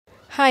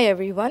Hi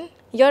everyone.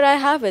 Here I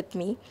have with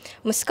me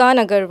Muskan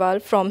Agrawal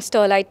from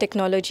Sterlite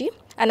Technology,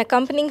 and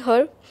accompanying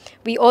her,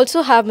 we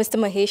also have Mr.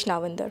 Mahesh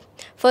Navandar.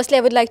 Firstly, I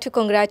would like to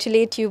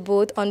congratulate you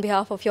both on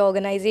behalf of your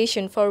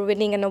organization for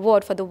winning an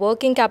award for the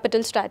Working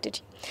Capital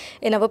Strategy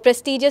in our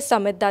prestigious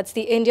summit, that's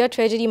the India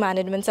Treasury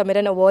Management Summit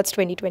and Awards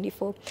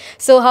 2024.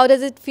 So, how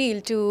does it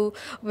feel to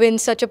win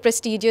such a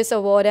prestigious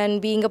award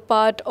and being a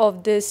part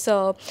of this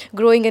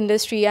growing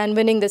industry and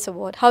winning this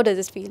award? How does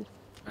this feel?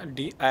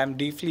 I am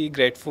deeply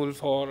grateful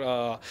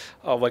for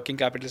Working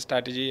Capital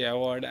Strategy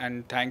Award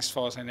and thanks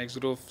for Synex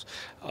Group.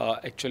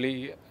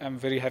 Actually, I'm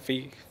very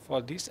happy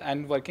for this.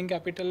 And Working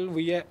Capital,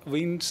 we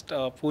in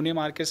Pune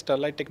market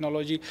Sterlite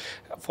Technology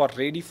for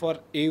ready for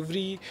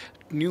every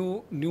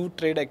new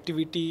trade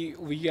activity.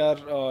 We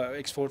are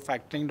export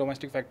factoring,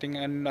 domestic factoring,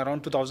 and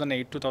around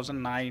 2008,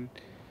 2009.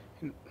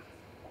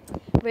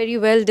 Very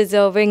well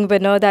deserving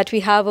winner that we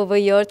have over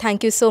here.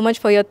 Thank you so much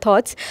for your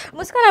thoughts.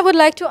 Muskan, I would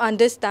like to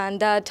understand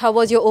that how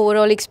was your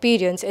overall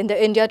experience in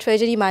the India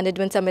Treasury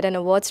Management Summit and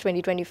Awards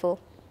 2024?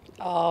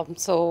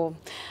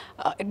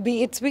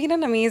 It's been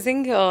an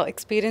amazing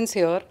experience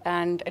here,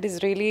 and it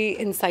is really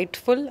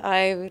insightful.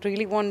 I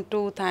really want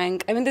to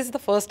thank. I mean, this is the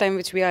first time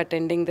which we are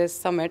attending this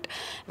summit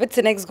with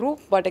Synex Group,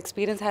 but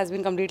experience has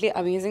been completely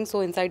amazing, so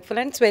insightful,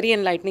 and it's very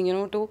enlightening.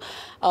 To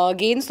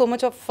gain so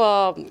much of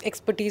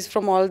expertise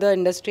from all the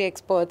industry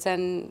experts,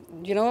 and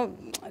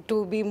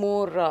to be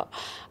more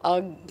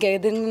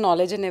gathering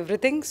knowledge and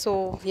everything.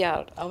 So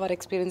yeah, our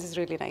experience is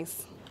really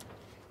nice.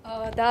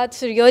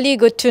 That's really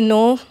good to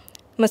know,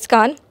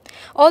 Muskan.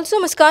 Also,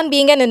 Muskan,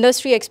 being an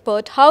industry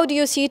expert, how do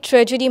you see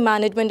treasury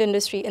management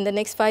industry in the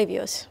next 5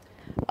 years?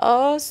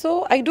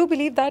 So I do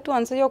believe that to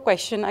answer your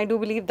question, I do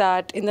believe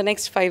that in the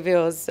next 5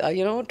 years,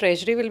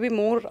 Treasury will be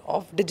more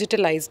of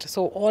digitalized.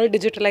 So all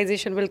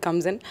digitalization will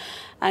comes in,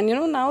 and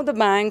now the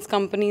banks,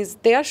 companies,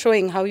 they are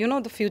showing how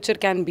the future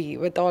can be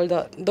with all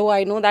the. Though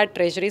I know that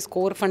Treasury is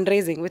core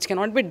fundraising, which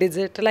cannot be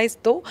digitalized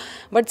though,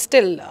 but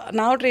still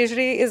now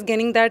Treasury is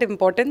gaining that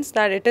importance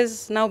that it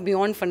is now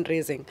beyond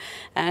fundraising,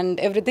 and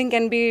everything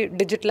can be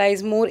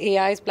digitalized. More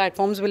AI's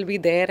platforms will be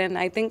there, and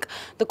I think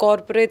the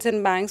corporates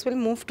and banks will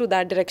move to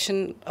that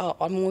direction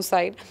on more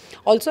side.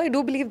 Also, I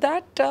do believe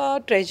that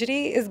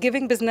Treasury is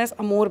giving business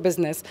a more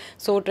business.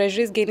 So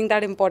Treasury is gaining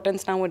that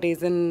importance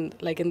nowadays in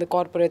the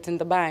corporates and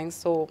the banks.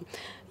 So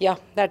yeah,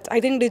 I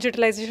think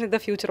digitalization is the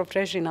future of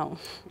Treasury now.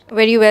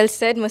 Very well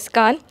said,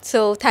 Muskan.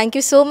 So thank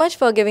you so much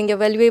for giving your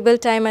valuable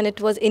time, and it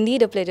was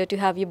indeed a pleasure to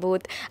have you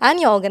both and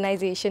your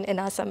organization in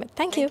our summit.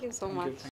 Thank you. Thank you so much.